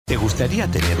¿Te gustaría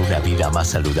tener una vida más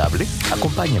saludable?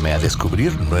 Acompáñame a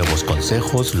descubrir nuevos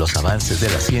consejos, los avances de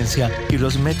la ciencia y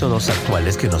los métodos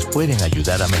actuales que nos pueden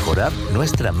ayudar a mejorar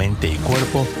nuestra mente y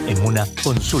cuerpo en una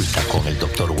consulta con el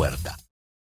Dr. Huerta.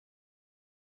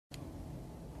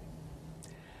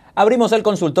 Abrimos el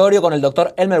consultorio con el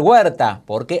doctor Elmer Huerta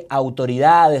porque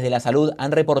autoridades de la salud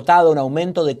han reportado un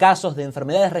aumento de casos de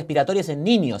enfermedades respiratorias en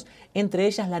niños, entre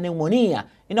ellas la neumonía,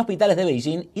 en hospitales de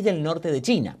Beijing y del norte de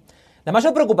China. La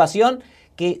mayor preocupación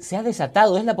que se ha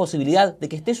desatado es la posibilidad de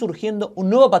que esté surgiendo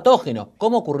un nuevo patógeno,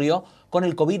 como ocurrió con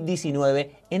el COVID-19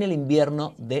 en el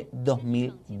invierno de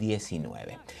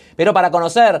 2019. Pero para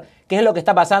conocer qué es lo que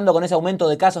está pasando con ese aumento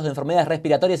de casos de enfermedades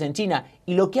respiratorias en China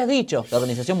y lo que ha dicho la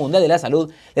Organización Mundial de la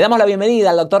Salud, le damos la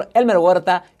bienvenida al doctor Elmer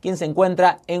Huerta, quien se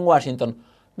encuentra en Washington.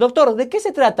 Doctor, ¿de qué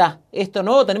se trata esto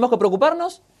nuevo? ¿Tenemos que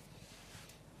preocuparnos?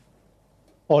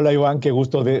 Hola Iván, qué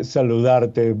gusto de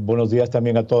saludarte. Buenos días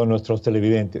también a todos nuestros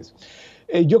televidentes.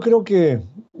 Yo creo que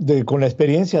con la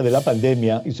experiencia de la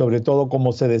pandemia y sobre todo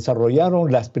cómo se desarrollaron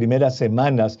las primeras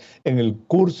semanas en el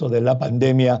curso de la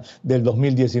pandemia del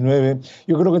 2019,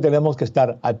 yo creo que tenemos que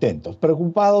estar atentos.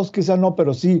 Preocupados quizá no,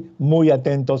 pero sí muy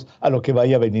atentos a lo que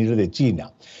vaya a venir de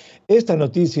China. Esta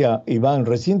noticia, Iván,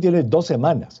 recién tiene 2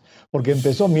 semanas, porque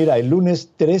empezó, mira, el lunes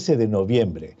 13 de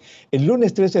noviembre. El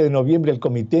lunes 13 de noviembre el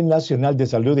Comité Nacional de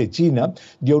Salud de China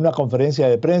dio una conferencia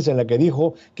de prensa en la que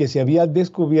dijo que se había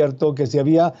descubierto, que se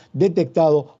había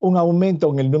detectado un aumento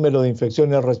en el número de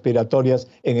infecciones respiratorias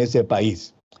en ese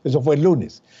país. Eso fue el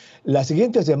lunes. La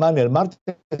siguiente semana, el martes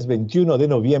 21 de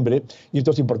noviembre, y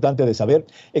esto es importante de saber,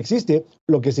 existe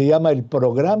lo que se llama el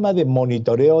Programa de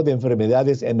Monitoreo de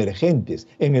Enfermedades Emergentes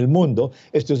en el mundo.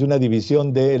 Esto es una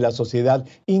división de la Sociedad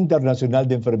Internacional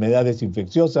de Enfermedades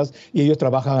Infecciosas y ellos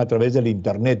trabajan a través del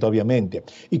Internet, obviamente.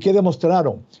 ¿Y qué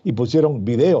demostraron? Y pusieron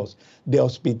videos de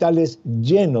hospitales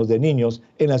llenos de niños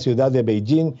en la ciudad de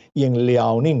Beijing y en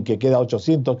Liaoning, que queda a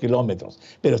 800 kilómetros,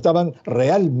 pero estaban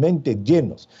realmente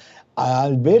llenos.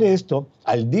 Al ver esto,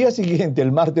 al día siguiente,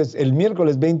 el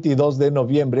miércoles 22 de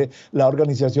noviembre, la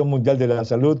Organización Mundial de la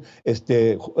Salud,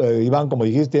 Iván, como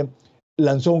dijiste,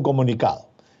 lanzó un comunicado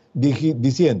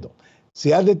diciendo,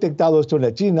 se ha detectado esto en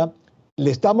la China,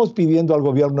 le estamos pidiendo al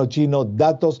gobierno chino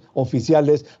datos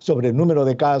oficiales sobre el número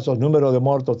de casos, número de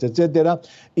muertos, etcétera,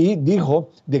 y dijo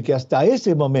de que hasta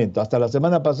ese momento, hasta la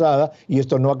semana pasada, y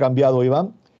esto no ha cambiado,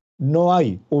 Iván, no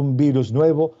hay un virus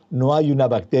nuevo, no hay una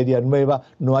bacteria nueva,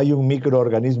 no hay un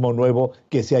microorganismo nuevo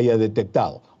que se haya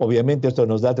detectado. Obviamente esto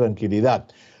nos da tranquilidad.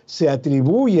 Se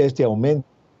atribuye este aumento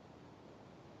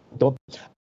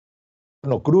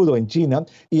crudo en China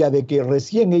y a de que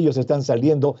recién ellos están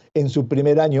saliendo en su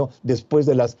primer año después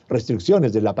de las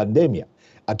restricciones de la pandemia.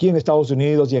 Aquí en Estados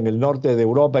Unidos y en el norte de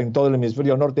Europa, en todo el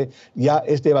hemisferio norte, ya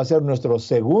este va a ser nuestro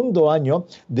segundo año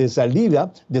de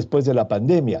salida después de la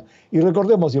pandemia. Y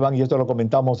recordemos, Iván, y esto lo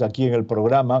comentamos aquí en el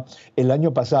programa, el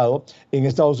año pasado en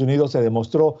Estados Unidos se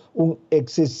demostró un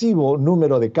excesivo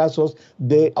número de casos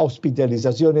de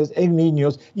hospitalizaciones en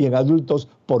niños y en adultos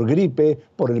por gripe,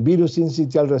 por el virus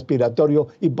sincicial respiratorio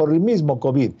y por el mismo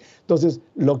COVID. Entonces,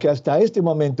 lo que hasta este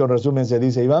momento, en resumen, se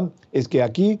dice, Iván, es que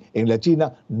aquí en la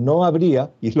China no habría,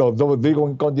 y lo digo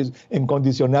en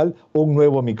condicional, un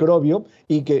nuevo microbio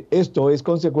y que esto es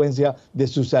consecuencia de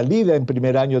su salida en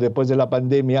primer año después de la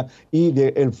pandemia y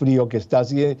del frío que está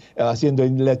haciendo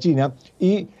en la China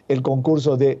y el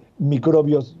concurso de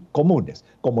microbios comunes,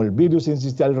 como el virus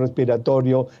sincicial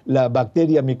respiratorio, la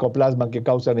bacteria micoplasma que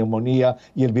causa neumonía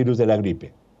y el virus de la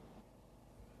gripe.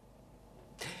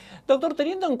 Doctor,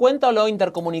 teniendo en cuenta lo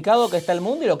intercomunicado que está el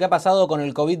mundo y lo que ha pasado con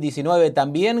el COVID-19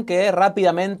 también, que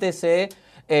rápidamente se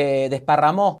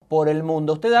desparramó por el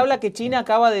mundo. Usted habla que China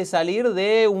acaba de salir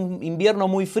de un invierno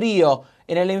muy frío.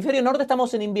 En el hemisferio norte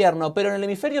estamos en invierno, pero en el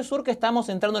hemisferio sur que estamos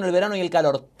entrando en el verano y el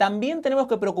calor, ¿también tenemos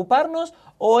que preocuparnos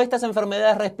o estas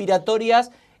enfermedades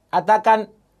respiratorias atacan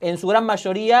en su gran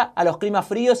mayoría a los climas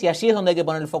fríos y allí es donde hay que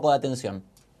poner el foco de atención?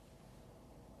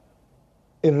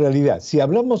 En realidad, si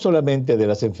hablamos solamente de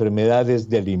las enfermedades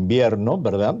del invierno,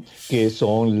 ¿verdad? Que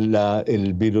son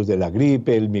el virus de la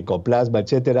gripe, el micoplasma,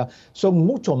 etcétera, son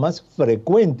mucho más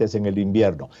frecuentes en el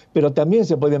invierno, pero también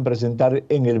se pueden presentar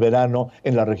en el verano,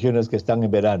 en las regiones que están en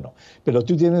verano. Pero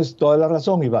tú tienes toda la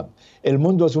razón, Iván. El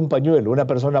mundo es un pañuelo. Una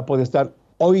persona puede estar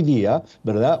hoy día,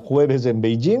 ¿verdad? Jueves en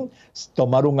Beijing,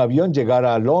 tomar un avión, llegar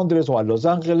a Londres o a Los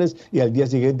Ángeles y al día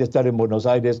siguiente estar en Buenos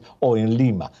Aires o en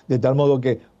Lima. De tal modo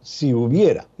que si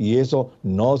hubiera, y eso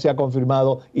no se ha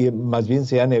confirmado y más bien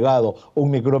se ha negado,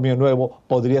 un microbio nuevo,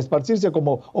 podría esparcirse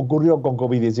como ocurrió con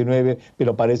COVID-19,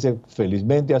 pero parece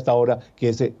felizmente hasta ahora que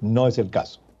ese no es el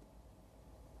caso.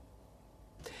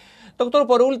 Doctor,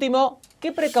 por último,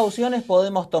 ¿qué precauciones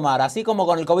podemos tomar? Así como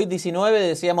con el COVID-19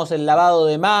 decíamos el lavado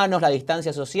de manos, la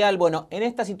distancia social. Bueno, en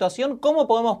esta situación, ¿cómo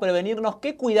podemos prevenirnos?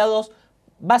 ¿Qué cuidados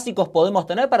básicos podemos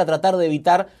tener para tratar de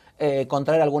evitar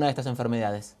contraer alguna de estas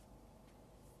enfermedades?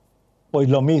 Pues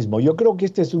lo mismo, yo creo que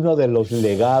este es uno de los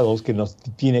legados que nos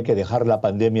tiene que dejar la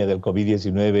pandemia del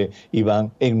COVID-19,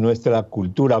 Iván, en nuestra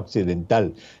cultura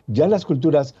occidental. Ya las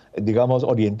culturas, digamos,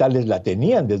 orientales la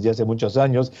tenían desde hace muchos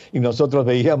años y nosotros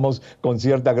veíamos con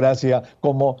cierta gracia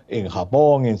como en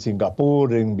Japón, en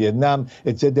Singapur, en Vietnam,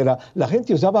 etcétera, la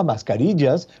gente usaba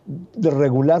mascarillas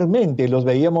regularmente, los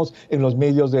veíamos en los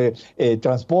medios de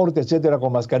transporte, etcétera,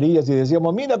 con mascarillas y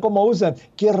decíamos, mira cómo usan,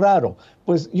 qué raro.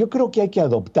 Pues yo creo que hay que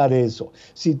adoptar eso.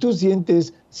 Si tú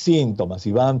sientes síntomas,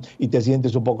 Iván, y te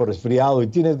sientes un poco resfriado y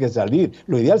tienes que salir,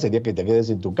 lo ideal sería que te quedes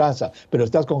en tu casa, pero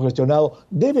estás congestionado,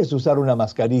 debes usar una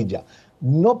mascarilla,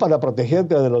 no para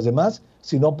protegerte de los demás,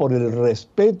 sino por el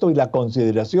respeto y la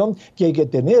consideración que hay que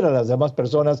tener a las demás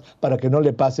personas para que no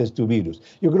le pases tu virus.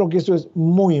 Yo creo que eso es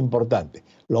muy importante.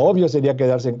 Lo obvio sería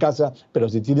quedarse en casa, pero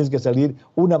si tienes que salir,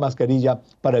 una mascarilla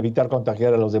para evitar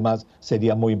contagiar a los demás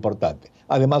sería muy importante.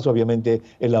 Además, obviamente,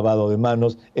 el lavado de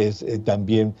manos es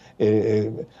también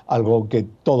algo que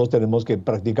todos tenemos que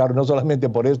practicar, no solamente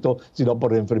por esto, sino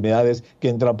por enfermedades que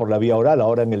entran por la vía oral.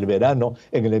 Ahora en el verano,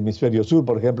 en el hemisferio sur,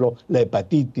 por ejemplo, la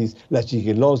hepatitis, la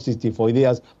shigelosis,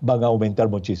 tifoideas van a aumentar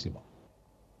muchísimo.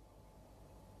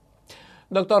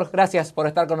 Doctor, gracias por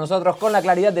estar con nosotros. Con la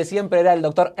claridad de siempre era el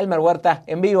doctor Elmer Huerta,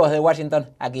 en vivo desde Washington,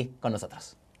 aquí con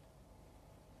nosotros.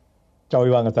 Chao,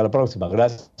 Iván, hasta la próxima.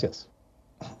 Gracias.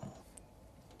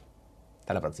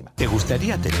 Hasta la próxima. ¿Te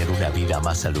gustaría tener una vida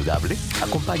más saludable?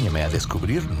 Acompáñame a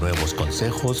descubrir nuevos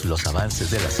consejos, los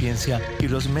avances de la ciencia y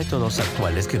los métodos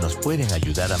actuales que nos pueden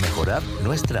ayudar a mejorar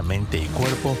nuestra mente y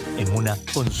cuerpo en una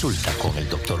consulta con el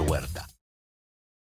doctor Huerta.